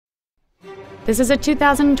This is a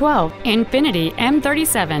 2012 Infiniti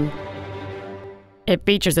M37. It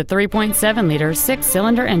features a 3.7-liter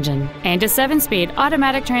six-cylinder engine and a 7-speed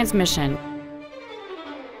automatic transmission.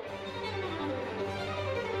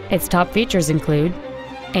 Its top features include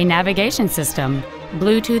a navigation system,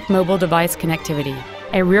 Bluetooth mobile device connectivity,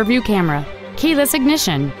 a rear-view camera, keyless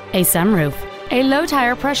ignition, a sunroof, a low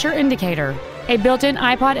tire pressure indicator, a built-in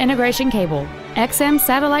iPod integration cable, XM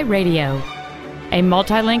satellite radio, a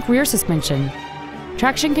multi-link rear suspension,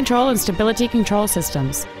 traction control and stability control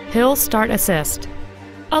systems, hill start assist,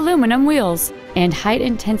 aluminum wheels, and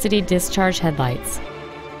high-intensity discharge headlights.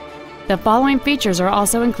 The following features are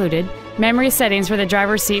also included: memory settings for the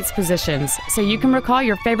driver's seat's positions, so you can recall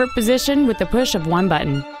your favorite position with the push of one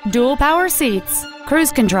button, dual power seats,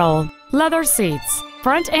 cruise control, leather seats,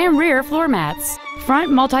 front and rear floor mats,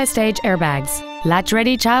 front multi-stage airbags,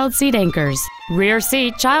 latch-ready child seat anchors, rear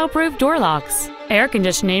seat child-proof door locks, air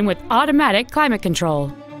conditioning with automatic climate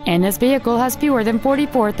control, and this vehicle has fewer than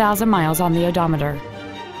 44,000 miles on the odometer.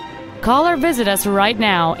 Call or visit us right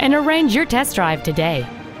now and arrange your test drive today.